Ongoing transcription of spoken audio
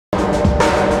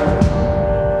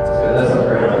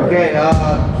Okay,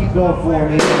 keep going for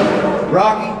me.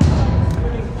 Rocky.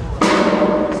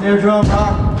 Snare drum,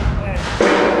 rock.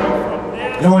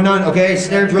 No, none. Okay,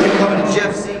 snare drum coming to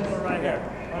Jeff's seat.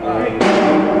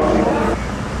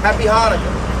 Happy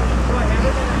Hanukkah.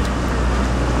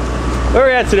 Where are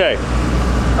we at today?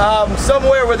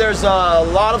 Somewhere where there's a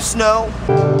lot of snow.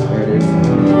 There it is.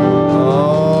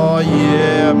 Oh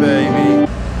yeah, baby.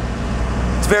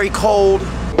 It's very cold.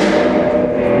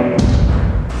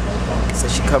 So I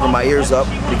should cover my ears up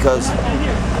because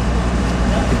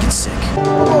I get sick.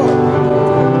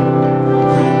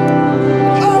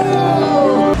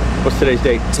 What's today's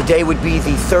date? Today would be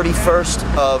the 31st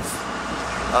of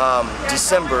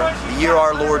December, the year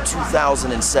our Lord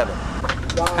 2007.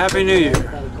 Happy New Year,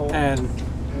 and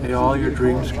may all your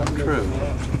dreams come true.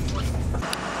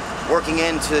 Working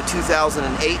into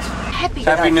 2008.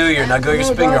 Happy New Year. Now go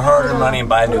spend your hard-earned money and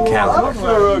buy a new calendar.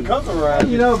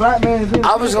 You know,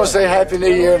 I was going to say Happy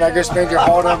New Year, and I go spend your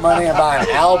hard-earned money and buy an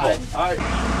album.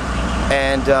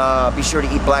 And be sure to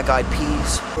eat black-eyed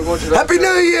peas. Happy New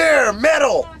Year,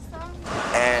 metal.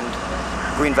 And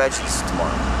green veggies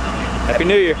tomorrow. Happy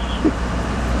New Year.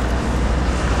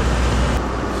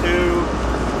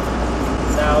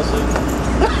 2008.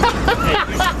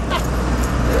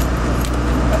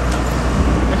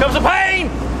 Here comes the pain!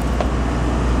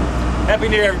 Happy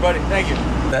New Year, everybody. Thank you.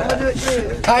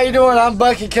 How you doing? I'm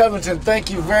Bucky Covington. Thank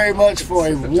you very much for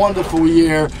a wonderful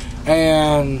year,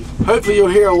 and hopefully you'll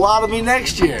hear a lot of me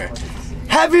next year.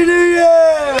 Happy New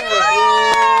Year!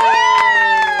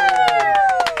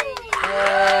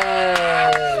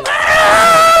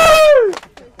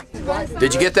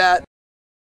 Did you get that?